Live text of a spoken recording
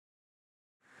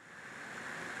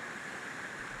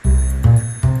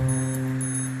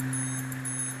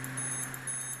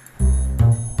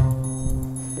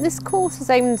This course is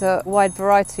aimed at a wide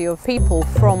variety of people,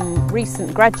 from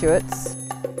recent graduates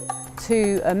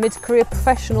to mid-career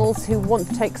professionals who want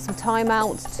to take some time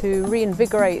out to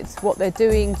reinvigorate what they're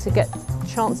doing, to get a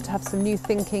chance to have some new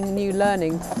thinking, new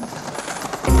learning.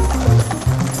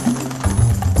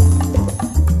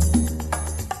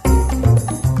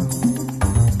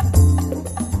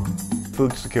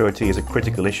 Food security is a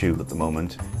critical issue at the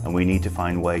moment, and we need to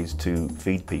find ways to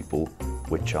feed people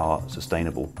which are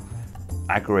sustainable.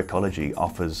 Agroecology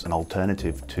offers an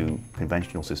alternative to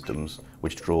conventional systems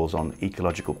which draws on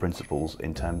ecological principles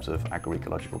in terms of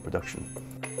agroecological production.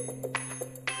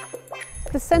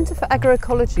 The Centre for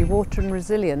Agroecology, Water and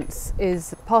Resilience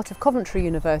is part of Coventry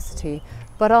University,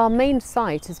 but our main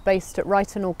site is based at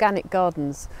Ryton Organic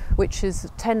Gardens, which is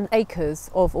 10 acres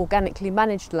of organically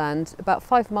managed land about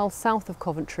 5 miles south of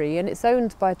Coventry, and it's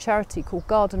owned by a charity called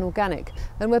Garden Organic.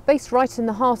 And we're based right in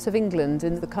the heart of England,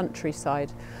 in the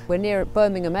countryside. We're near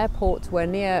Birmingham Airport, we're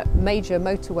near major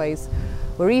motorways,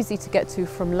 we're easy to get to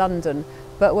from London,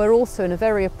 but we're also in a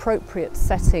very appropriate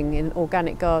setting in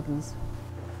organic gardens.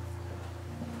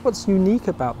 What's unique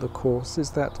about the course is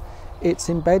that it's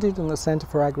embedded in the Centre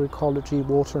for Agroecology,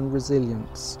 Water and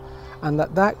Resilience, and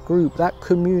that group, that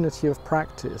community of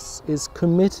practice, is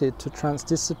committed to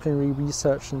transdisciplinary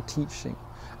research and teaching.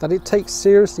 That it takes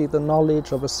seriously the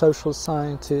knowledge of a social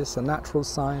scientist, a natural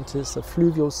scientist, a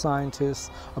fluvial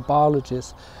scientist, a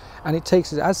biologist, and it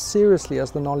takes it as seriously as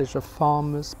the knowledge of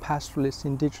farmers, pastoralists,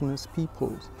 indigenous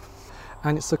peoples.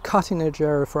 And it's a cutting-edge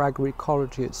area for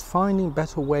agroecology. It's finding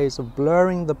better ways of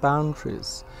blurring the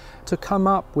boundaries to come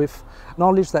up with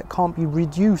knowledge that can't be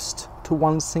reduced to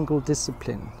one single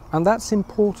discipline. And that's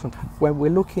important when we're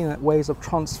looking at ways of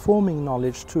transforming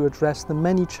knowledge to address the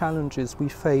many challenges we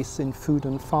face in food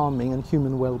and farming and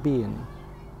human well-being.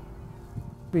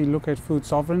 We look at food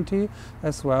sovereignty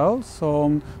as well,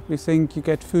 so we think you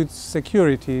get food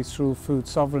security through food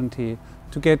sovereignty,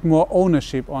 to get more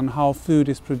ownership on how food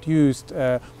is produced,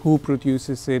 who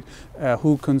produces it,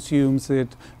 who consumes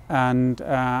it, and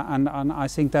I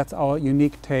think that's our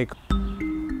unique take.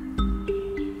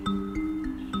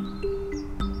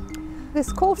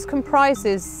 This course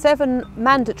comprises 7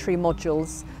 mandatory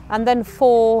modules and then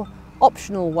 4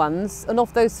 optional ones, and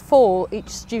of those 4 each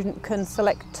student can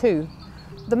select 2.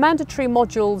 The mandatory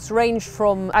modules range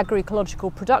from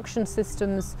agroecological production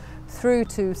systems through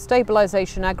to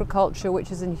stabilisation agriculture,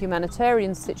 which is in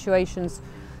humanitarian situations,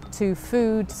 to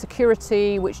food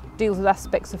security, which deals with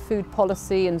aspects of food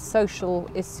policy and social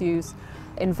issues,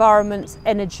 environment,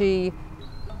 energy,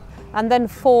 and then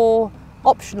 4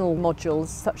 optional modules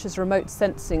such as remote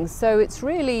sensing. So it's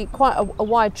really quite a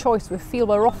wide choice we feel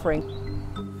we're offering.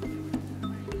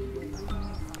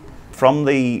 From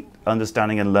the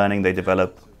understanding and learning they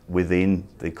develop within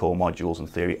the core modules and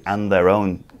theory and their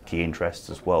own key interests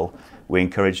as well, we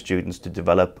encourage students to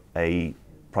develop a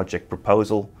project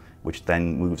proposal which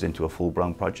then moves into a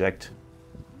full-blown project.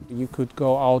 You could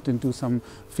go out and do some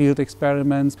field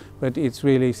experiments, but it's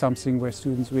really something where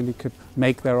students really could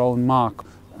make their own mark,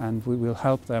 and we will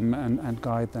help them and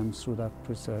guide them through that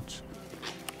research.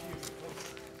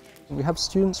 We have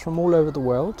students from all over the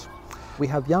world. We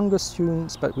have younger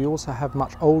students, but we also have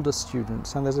much older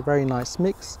students, and there's a very nice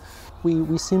mix.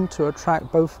 We seem to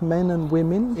attract both men and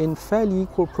women in fairly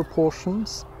equal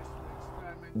proportions.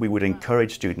 We would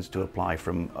encourage students to apply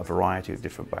from a variety of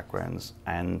different backgrounds,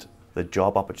 and the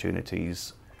job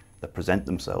opportunities that present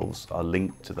themselves are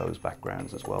linked to those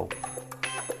backgrounds as well.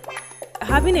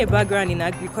 Having a background in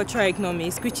agricultural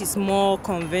economics, which is more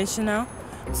conventional,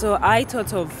 so I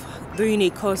thought of doing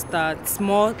a course that is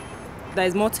more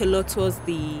tailored towards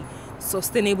the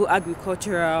sustainable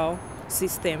agricultural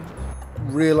system.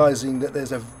 Realising that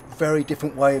there's a very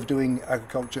different way of doing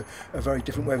agriculture, a very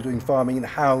different way of doing farming, and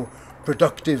how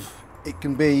productive it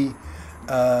can be,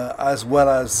 as well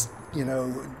as, you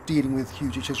know, dealing with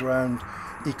huge issues around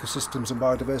ecosystems and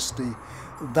biodiversity.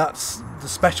 That's the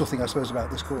special thing, I suppose, about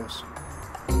this course.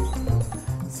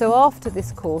 So after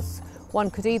this course, one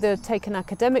could either take an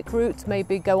academic route,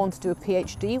 maybe go on to do a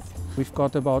PhD. We've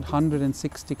got about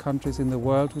 160 countries in the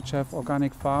world which have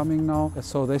organic farming now,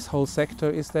 so this whole sector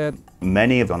is there.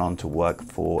 Many have gone on to work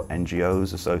for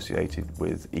NGOs associated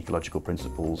with ecological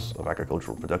principles of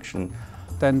agricultural production.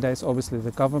 Then there's obviously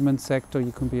the government sector.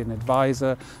 You can be an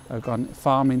advisor, a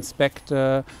farm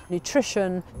inspector.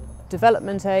 Nutrition,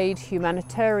 development aid,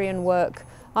 humanitarian work.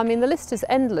 I mean, the list is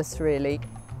endless, really.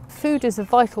 Food is a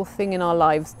vital thing in our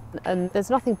lives, and there's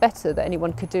nothing better that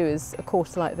anyone could do as a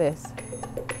course like this.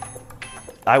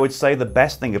 I would say the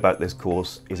best thing about this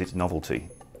course is its novelty,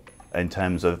 in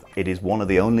terms of it is one of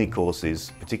the only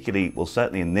courses, particularly, well,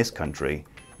 certainly in this country,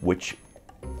 which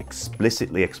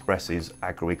explicitly expresses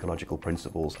agroecological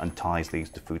principles and ties these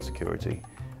to food security.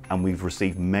 And we've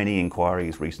received many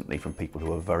inquiries recently from people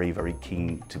who are very, very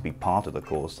keen to be part of the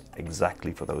course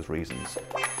exactly for those reasons.